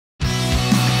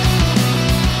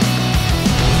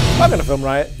Welcome to Film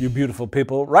Riot, you beautiful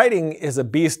people. Writing is a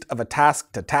beast of a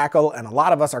task to tackle, and a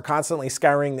lot of us are constantly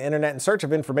scouring the internet in search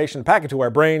of information packed into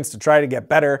our brains to try to get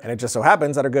better. And it just so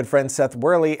happens that our good friend Seth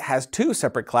has two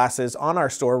separate classes on our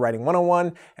store, Writing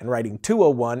 101 and Writing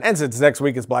 201. And since next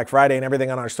week is Black Friday and everything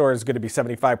on our store is going to be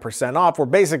 75% off, we're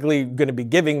basically going to be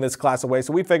giving this class away.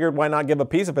 So we figured, why not give a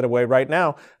piece of it away right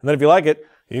now? And then if you like it,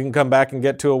 you can come back and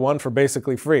get 201 for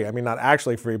basically free. I mean, not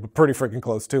actually free, but pretty freaking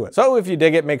close to it. So if you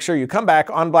dig it, make sure you come back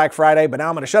on Black Friday. But now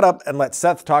I'm gonna shut up and let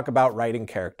Seth talk about writing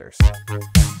characters.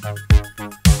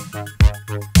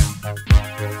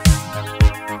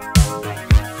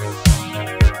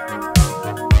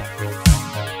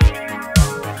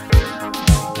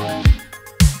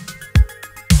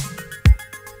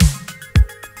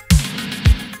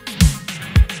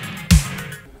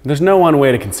 There's no one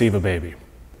way to conceive a baby.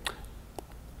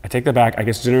 I take that back. I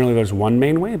guess generally there's one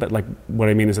main way, but like what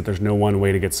I mean is that there's no one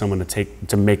way to get someone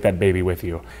to make that baby with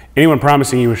you. Anyone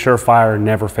promising you a surefire,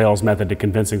 never fails method to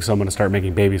convincing someone to start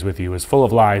making babies with you is full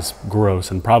of lies,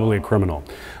 gross, and probably a criminal.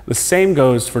 The same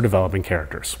goes for developing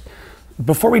characters.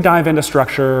 Before we dive into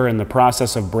structure and the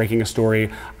process of breaking a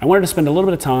story, I wanted to spend a little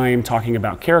bit of time talking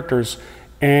about characters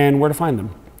and where to find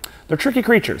them. They're tricky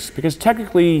creatures because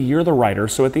technically you're the writer,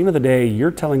 so at the end of the day,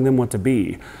 you're telling them what to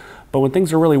be. But when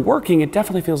things are really working, it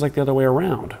definitely feels like the other way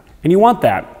around. And you want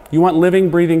that. You want living,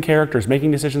 breathing characters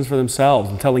making decisions for themselves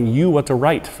and telling you what to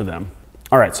write for them.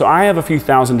 All right, so I have a few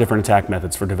thousand different attack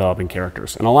methods for developing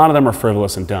characters, and a lot of them are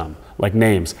frivolous and dumb, like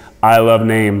names. I love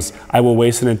names. I will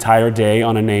waste an entire day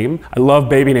on a name. I love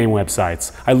baby name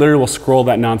websites. I literally will scroll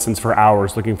that nonsense for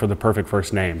hours looking for the perfect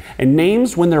first name. And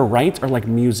names, when they're right, are like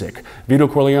music. Vito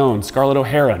Corleone, Scarlett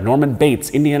O'Hara, Norman Bates,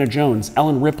 Indiana Jones,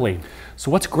 Ellen Ripley. So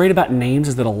what's great about names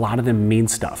is that a lot of them mean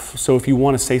stuff. So if you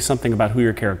want to say something about who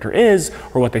your character is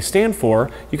or what they stand for,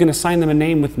 you can assign them a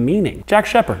name with meaning. Jack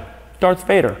Shepherd, Darth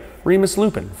Vader, Remus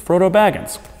Lupin, Frodo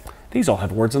Baggins. These all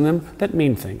have words in them that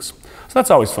mean things. So that's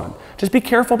always fun. Just be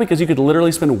careful because you could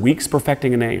literally spend weeks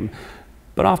perfecting a name,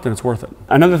 but often it's worth it.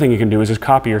 Another thing you can do is just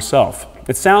copy yourself.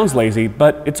 It sounds lazy,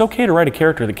 but it's okay to write a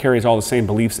character that carries all the same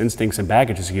beliefs, instincts, and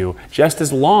baggage as you, just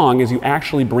as long as you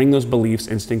actually bring those beliefs,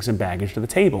 instincts, and baggage to the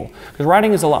table. Because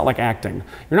writing is a lot like acting.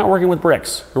 You're not working with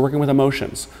bricks, you're working with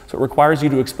emotions. So it requires you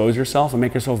to expose yourself and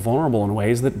make yourself vulnerable in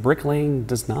ways that bricklaying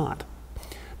does not.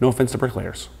 No offense to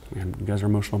bricklayers. Man, you guys are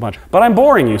an emotional bunch. But I'm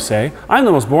boring, you say. I'm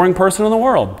the most boring person in the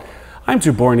world. I'm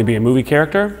too boring to be a movie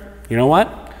character. You know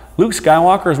what? Luke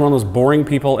Skywalker is one of the most boring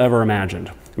people ever imagined.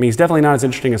 I mean, he's definitely not as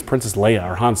interesting as Princess Leia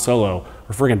or Han Solo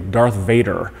or friggin' Darth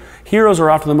Vader. Heroes are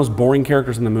often the most boring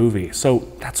characters in the movie,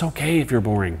 so that's okay if you're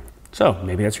boring. So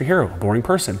maybe that's your hero, a boring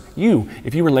person. You,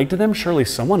 if you relate to them, surely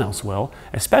someone else will,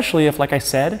 especially if, like I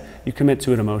said, you commit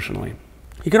to it emotionally.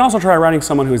 You can also try writing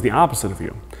someone who is the opposite of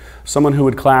you. Someone who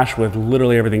would clash with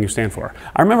literally everything you stand for.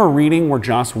 I remember reading where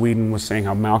Joss Whedon was saying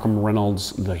how Malcolm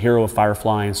Reynolds, the hero of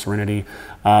Firefly and Serenity,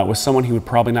 was someone he would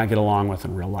probably not get along with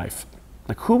in real life.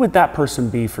 Like, who would that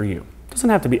person be for you? It doesn't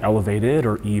have to be elevated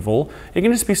or evil. It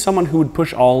can just be someone who would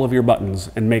push all of your buttons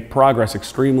and make progress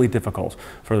extremely difficult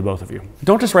for the both of you.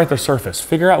 Don't just write their surface.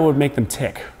 Figure out what would make them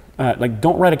tick.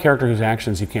 Don't write a character whose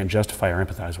actions you can't justify or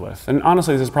empathize with. And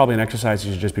honestly, this is probably an exercise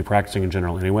you should just be practicing in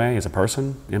general anyway, as a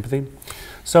person, empathy.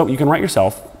 So you can write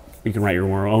yourself, you can write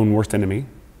your own worst enemy,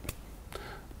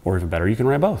 or even better, you can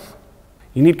write both.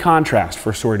 You need contrast for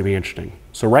a story to be interesting.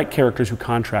 So write characters who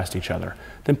contrast each other.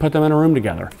 Then put them in a room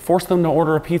together. Force them to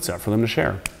order a pizza for them to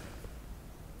share.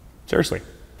 Seriously.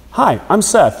 Hi, I'm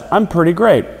Seth. I'm pretty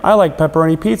great. I like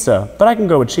pepperoni pizza, but I can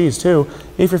go with cheese too.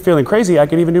 If you're feeling crazy, I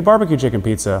could even do barbecue chicken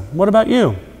pizza. What about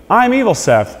you? I'm evil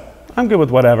Seth. I'm good with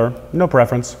whatever. No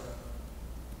preference.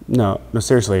 No,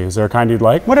 seriously, is there a kind you'd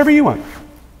like? Whatever you want.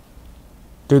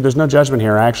 Dude, there's no judgment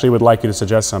here. I actually would like you to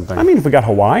suggest something. I mean, if we got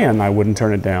Hawaiian, I wouldn't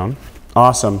turn it down.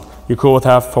 Awesome. You cool with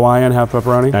half Hawaiian, half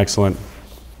pepperoni? Excellent.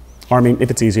 Or I mean,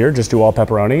 if it's easier, just do all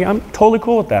pepperoni. I'm totally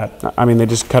cool with that. I mean, they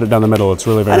just cut it down the middle. It's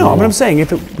really very normal. But I'm saying,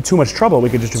 if it were too much trouble, we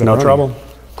could just do pepperoni. No trouble?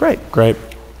 Great. Great.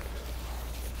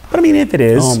 But I mean, if it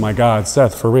is... Oh my God,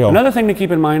 Seth, for real. Another thing to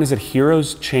keep in mind is that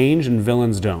heroes change and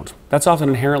villains don't. That's often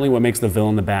inherently what makes the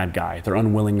villain the bad guy, their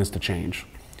unwillingness to change.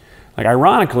 Like,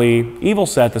 ironically, evil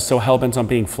Seth is so hell-bent on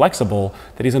being flexible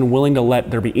that he's unwilling to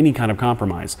let there be any kind of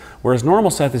compromise, whereas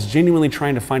normal Seth is genuinely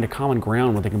trying to find a common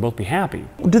ground where they can both be happy.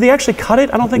 Do they actually cut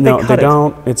it? I don't think they cut it. No, they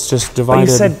don't. It's just divided.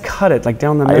 But you said cut it, like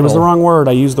down the middle. It was the wrong word.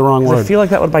 I used the wrong word. I feel like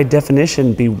that would, by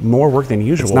definition, be more work than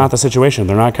usual. It's not the situation.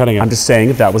 They're not cutting it. I'm just saying,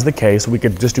 if that was the case, we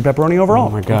could just do pepperoni overall.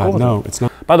 Oh my God, no, it's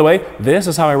not. By the way, this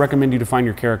is how I recommend you define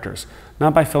your characters.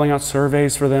 Not by filling out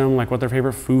surveys for them, like what their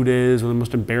favorite food is or the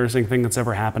most embarrassing thing that's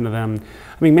ever happened to them.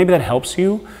 I mean, maybe that helps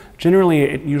you. Generally,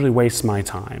 it usually wastes my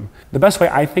time. The best way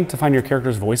I think to find your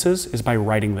characters' voices is by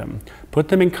writing them. Put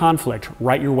them in conflict,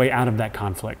 write your way out of that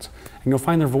conflict, and you'll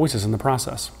find their voices in the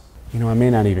process. You know, I may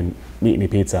not even eat any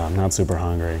pizza. I'm not super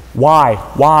hungry. Why?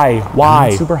 I'm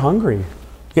not super hungry.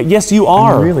 Yes, you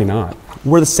are. I'm really not.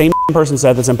 We're the same person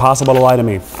said that's impossible to lie to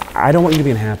me. I don't want you to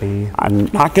be unhappy. I'm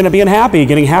not going to be unhappy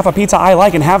getting half a pizza I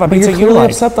like and half a pizza you like.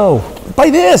 Upset though. By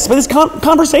this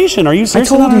conversation. Are you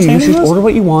seriously not understanding this? I told you, you should order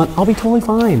what you want. I'll be totally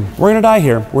fine. We're going to die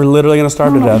here. We're literally going to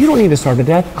starve to death. You don't need to starve to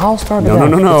death. I'll starve to death.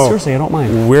 No. Seriously, I don't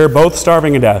mind. We're both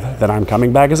starving to death. Then I'm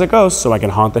coming back as a ghost so I can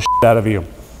haunt the shit out of you.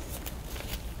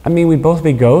 I mean, we'd both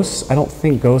be ghosts. I don't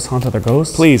think ghosts haunt other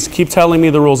ghosts. Please, keep telling me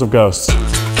the rules of ghosts.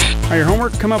 All right, your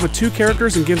homework, come up with 2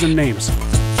 characters and give them names.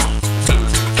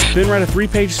 Then write a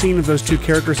 3-page scene of those 2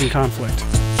 characters in conflict.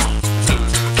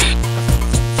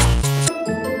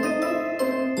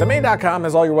 Domain.com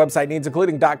has all your website needs,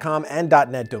 including .com and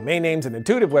 .net domain names and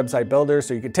intuitive website builders,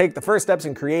 so you can take the first steps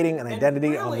in creating an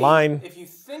identity online. If you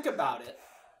think about it,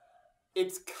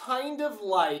 it's kind of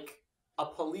like a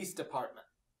police department.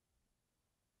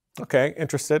 Okay,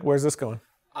 interested. Where's this going?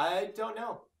 I don't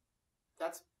know.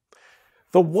 That's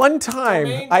the one time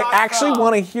I actually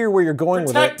want to hear where you're going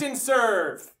with it. Protect and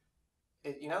serve.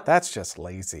 You know? That's just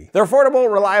lazy. They're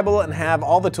affordable, reliable, and have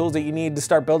all the tools that you need to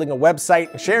start building a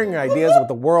website and sharing your ideas with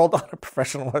the world on a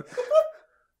professional web.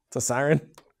 It's a siren?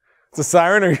 It's a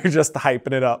siren, or you're just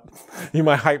hyping it up? You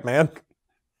my hype man.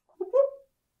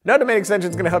 No domain extension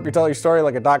is going to help you tell your story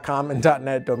like a .com and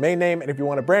 .net domain name, and if you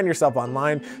want to brand yourself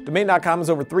online, Domain.com has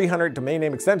over 300 domain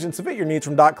name extensions to fit your needs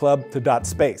from .club to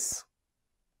 .space.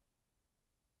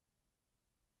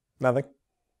 Nothing?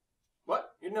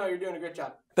 What? No, you're doing a great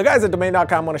job. The guys at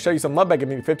Domain.com want to show you some love by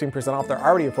giving you 15% off their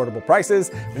already affordable prices.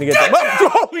 When you get them,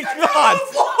 oh my God!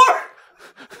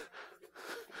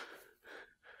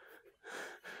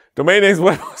 Domain names,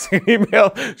 web hosting,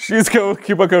 email, shoes code,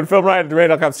 coupon code FilmRiot at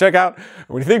Domain.com's checkout. And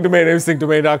when you think domain names, think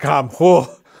Domain.com.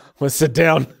 Oh, let's sit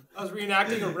down. I was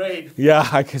reenacting a raid. Yeah,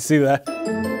 I can see that.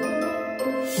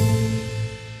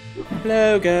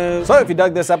 Logo. So if you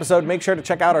dug this episode, make sure to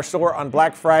check out our store on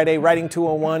Black Friday. Writing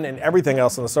 201 and everything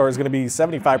else in the store is going to be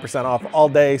 75% off all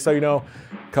day. So, you know,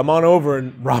 come on over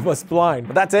and rob us blind.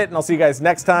 But that's it, and I'll see you guys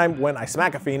next time when I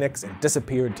smack a phoenix and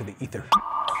disappear into the ether.